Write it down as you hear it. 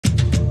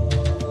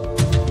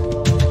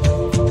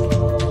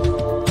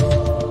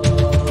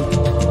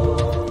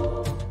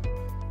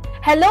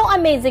Hello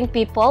amazing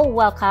people,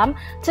 welcome.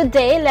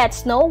 Today,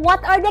 let's know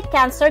what are the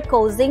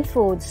cancer-causing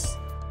foods.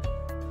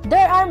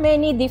 There are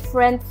many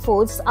different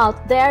foods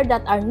out there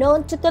that are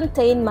known to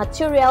contain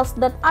materials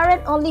that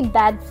aren't only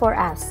bad for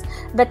us,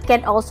 but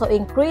can also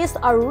increase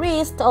our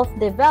risk of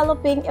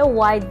developing a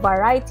wide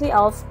variety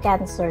of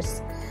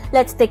cancers.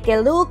 Let's take a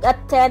look at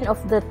 10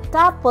 of the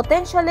top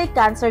potentially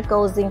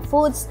cancer-causing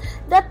foods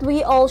that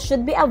we all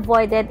should be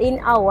avoided in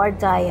our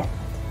diet.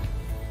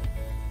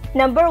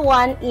 Number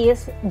 1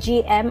 is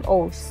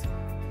GMOs.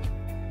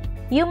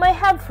 You may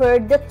have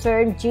heard the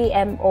term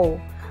GMO,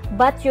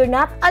 but you're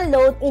not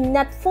alone in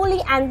not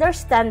fully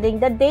understanding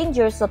the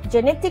dangers of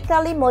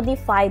genetically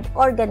modified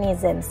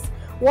organisms.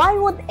 Why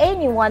would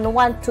anyone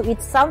want to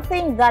eat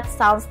something that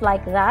sounds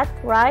like that,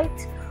 right?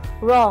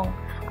 Wrong.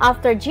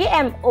 After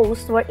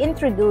GMOs were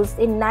introduced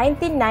in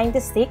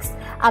 1996,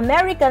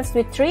 Americans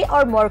with 3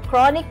 or more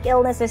chronic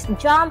illnesses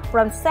jumped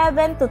from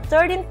 7 to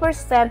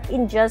 13%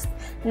 in just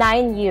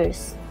 9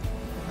 years.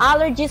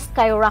 Allergies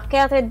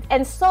skyrocketed,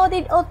 and so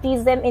did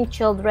autism in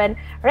children,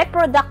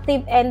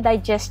 reproductive and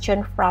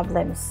digestion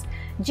problems.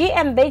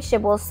 GM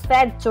vegetables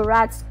fed to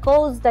rats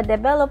caused the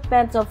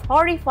development of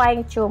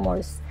horrifying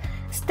tumors.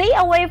 Stay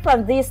away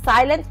from these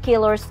silent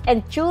killers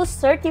and choose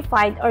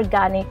certified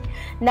organic,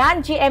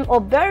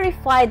 non-GMO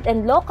verified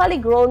and locally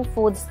grown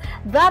foods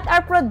that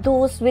are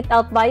produced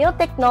without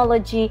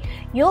biotechnology.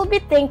 You'll be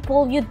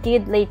thankful you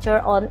did later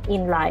on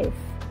in life.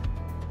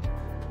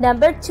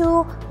 Number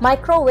 2,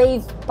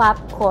 microwave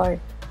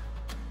popcorn.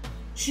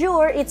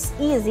 Sure, it's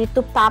easy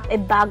to pop a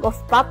bag of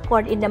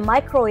popcorn in the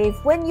microwave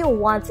when you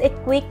want a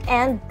quick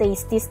and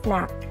tasty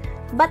snack.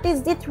 But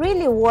is it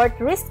really worth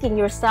risking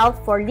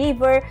yourself for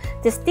liver,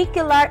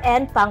 testicular,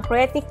 and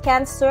pancreatic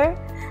cancer?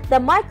 The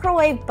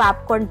microwave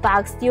popcorn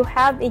bags you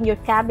have in your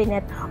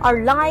cabinet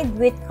are lined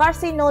with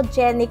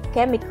carcinogenic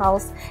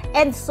chemicals,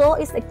 and so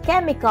is a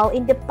chemical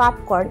in the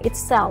popcorn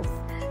itself,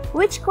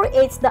 which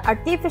creates the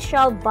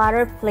artificial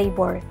butter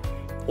flavor.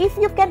 If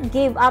you can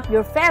give up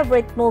your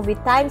favorite movie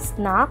time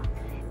snack,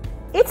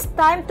 it's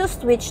time to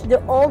switch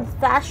the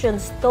old-fashioned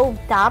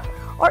stovetop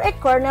or a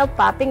kernel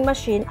popping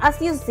machine as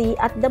you see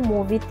at the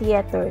movie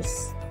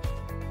theaters.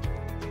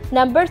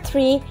 Number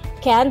 3,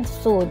 canned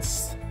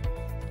foods.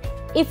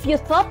 If you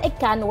thought a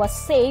can was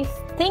safe,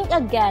 think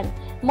again.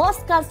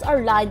 Most cans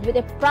are lined with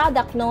a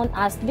product known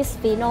as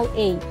bisphenol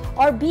A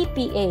or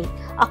BPA.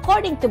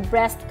 According to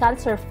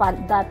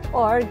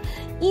breastcancerfund.org,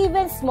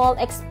 even small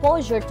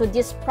exposure to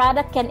this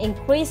product can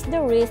increase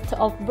the risk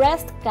of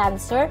breast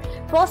cancer,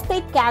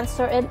 prostate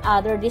cancer, and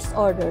other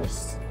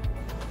disorders.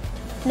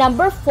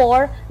 Number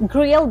 4,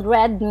 grilled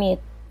red meat.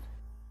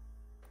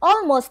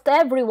 Almost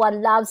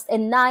everyone loves a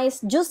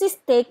nice, juicy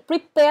steak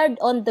prepared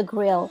on the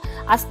grill,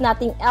 as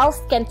nothing else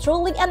can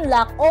truly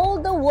unlock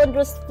all the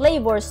wondrous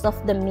flavors of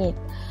the meat.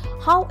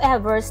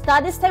 However,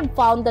 studies have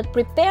found that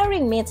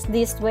preparing meats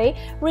this way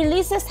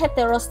releases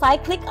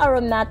heterocyclic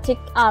aromatic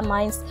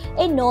amines,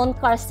 a known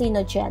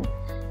carcinogen.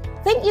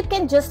 Think you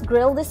can just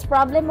grill this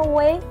problem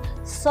away?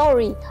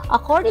 Sorry,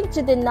 according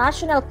to the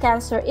National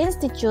Cancer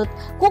Institute,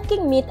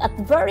 cooking meat at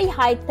very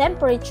high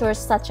temperatures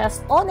such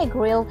as on a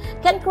grill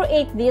can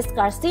create these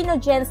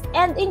carcinogens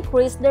and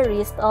increase the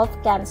risk of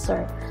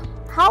cancer.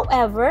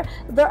 However,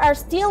 there are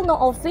still no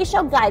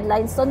official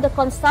guidelines on the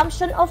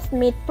consumption of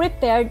meat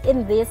prepared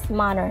in this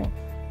manner.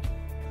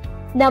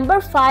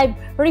 Number 5,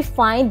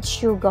 refined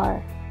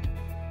sugar.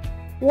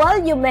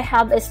 While you may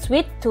have a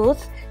sweet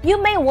tooth, you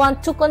may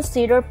want to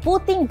consider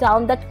putting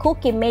down that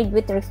cookie made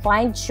with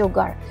refined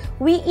sugar.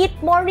 We eat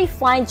more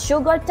refined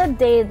sugar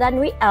today than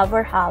we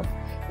ever have.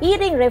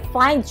 Eating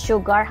refined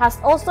sugar has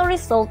also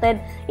resulted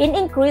in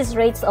increased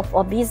rates of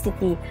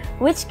obesity,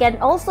 which can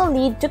also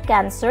lead to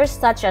cancers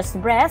such as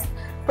breast,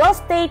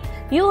 prostate,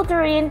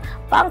 uterine,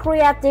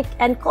 pancreatic,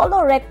 and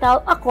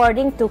colorectal,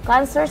 according to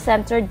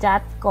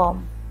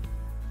cancercenter.com.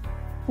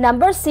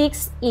 Number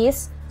 6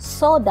 is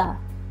soda.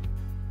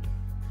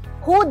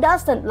 Who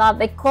doesn't love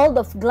a cold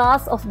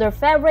glass of their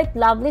favorite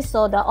lovely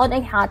soda on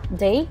a hot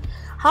day?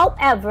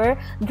 However,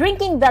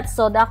 drinking that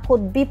soda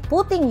could be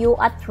putting you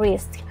at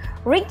risk.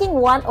 Drinking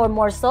 1 or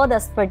more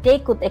sodas per day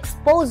could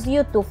expose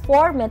you to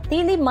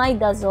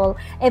 4-methylimidazole,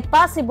 a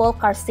possible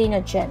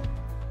carcinogen.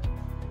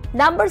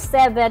 Number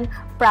 7,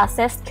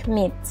 processed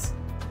meats.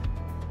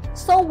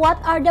 So what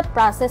are the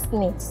processed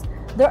meats?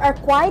 There are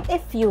quite a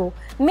few.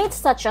 Meats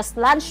such as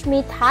lunch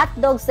meat, hot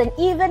dogs, and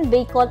even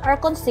bacon are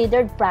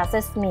considered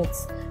processed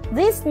meats.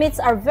 These meats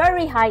are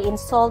very high in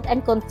salt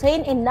and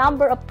contain a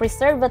number of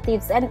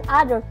preservatives and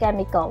other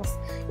chemicals.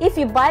 If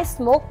you buy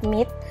smoked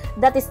meat,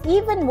 that is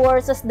even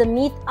worse, as the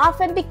meat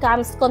often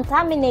becomes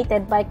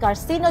contaminated by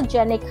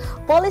carcinogenic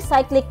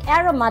polycyclic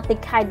aromatic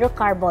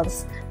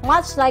hydrocarbons,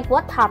 much like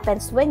what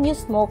happens when you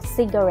smoke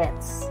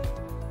cigarettes.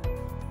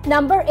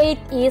 Number 8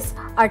 is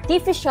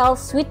artificial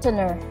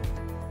sweetener.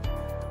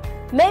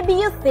 Maybe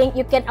you think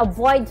you can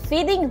avoid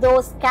feeding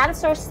those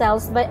cancer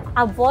cells by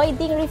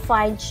avoiding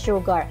refined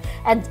sugar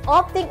and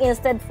opting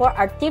instead for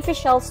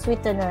artificial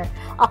sweetener.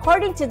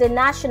 According to the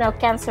National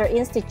Cancer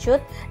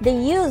Institute, the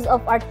use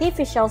of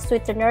artificial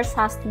sweeteners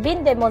has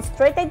been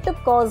demonstrated to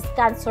cause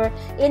cancer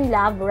in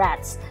lab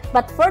rats,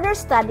 but further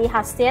study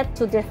has yet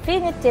to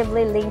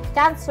definitively link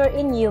cancer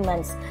in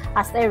humans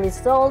as a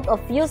result of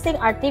using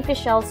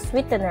artificial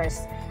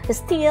sweeteners.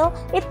 Still,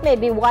 it may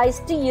be wise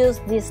to use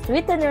these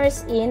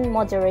sweeteners in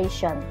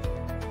moderation.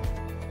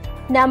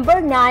 Number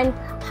 9.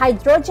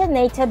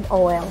 Hydrogenated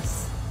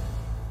oils.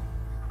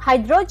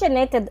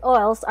 Hydrogenated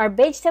oils are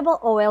vegetable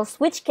oils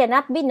which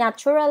cannot be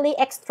naturally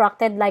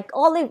extracted like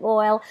olive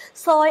oil,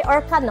 soy,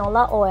 or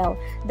canola oil.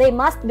 They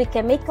must be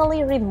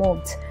chemically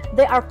removed.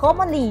 They are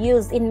commonly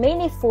used in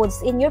many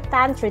foods in your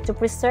pantry to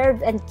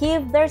preserve and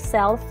keep their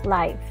shelf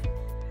life.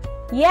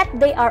 Yet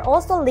they are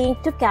also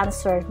linked to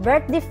cancer,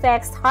 birth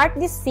defects, heart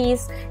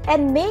disease,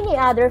 and many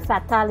other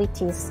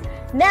fatalities.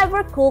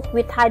 Never cook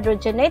with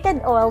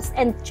hydrogenated oils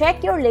and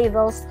check your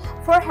labels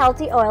for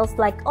healthy oils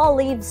like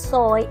olive,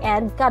 soy,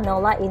 and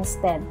canola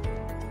instead.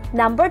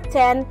 Number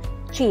 10.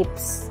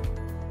 Chips.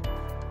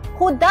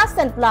 Who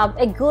doesn't love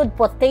a good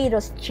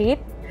potato chip?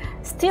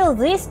 Still,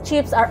 these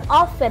chips are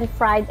often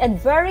fried and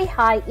very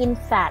high in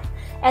fat,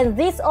 and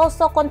these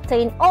also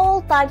contain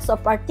all types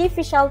of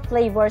artificial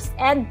flavors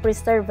and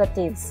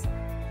preservatives,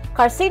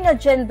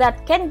 carcinogen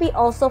that can be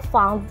also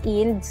found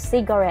in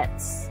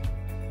cigarettes.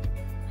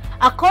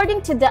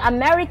 According to the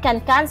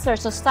American Cancer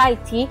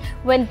Society,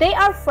 when they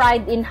are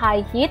fried in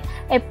high heat,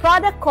 a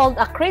product called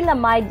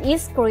acrylamide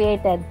is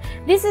created.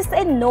 This is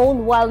a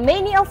known while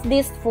many of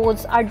these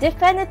foods are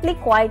definitely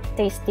quite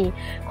tasty.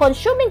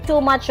 Consuming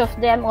too much of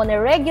them on a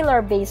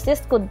regular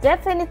basis could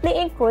definitely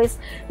increase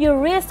your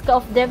risk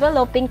of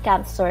developing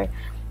cancer.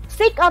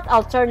 Seek out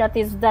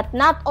alternatives that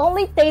not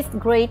only taste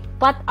great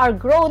but are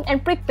grown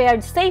and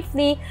prepared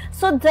safely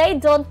so they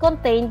don't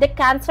contain the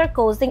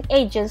cancer-causing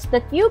agents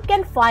that you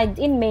can find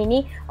in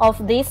many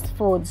of these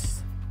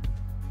foods.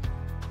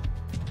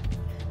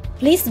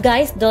 Please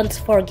guys, don't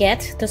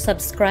forget to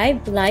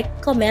subscribe,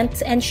 like,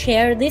 comment, and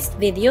share this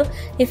video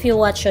if you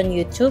watch on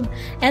YouTube.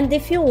 And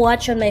if you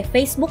watch on my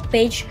Facebook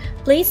page,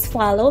 please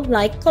follow,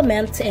 like,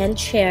 comment, and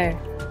share.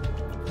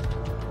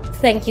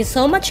 Thank you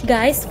so much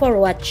guys for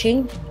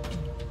watching.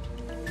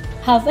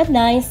 Have a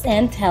nice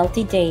and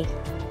healthy day.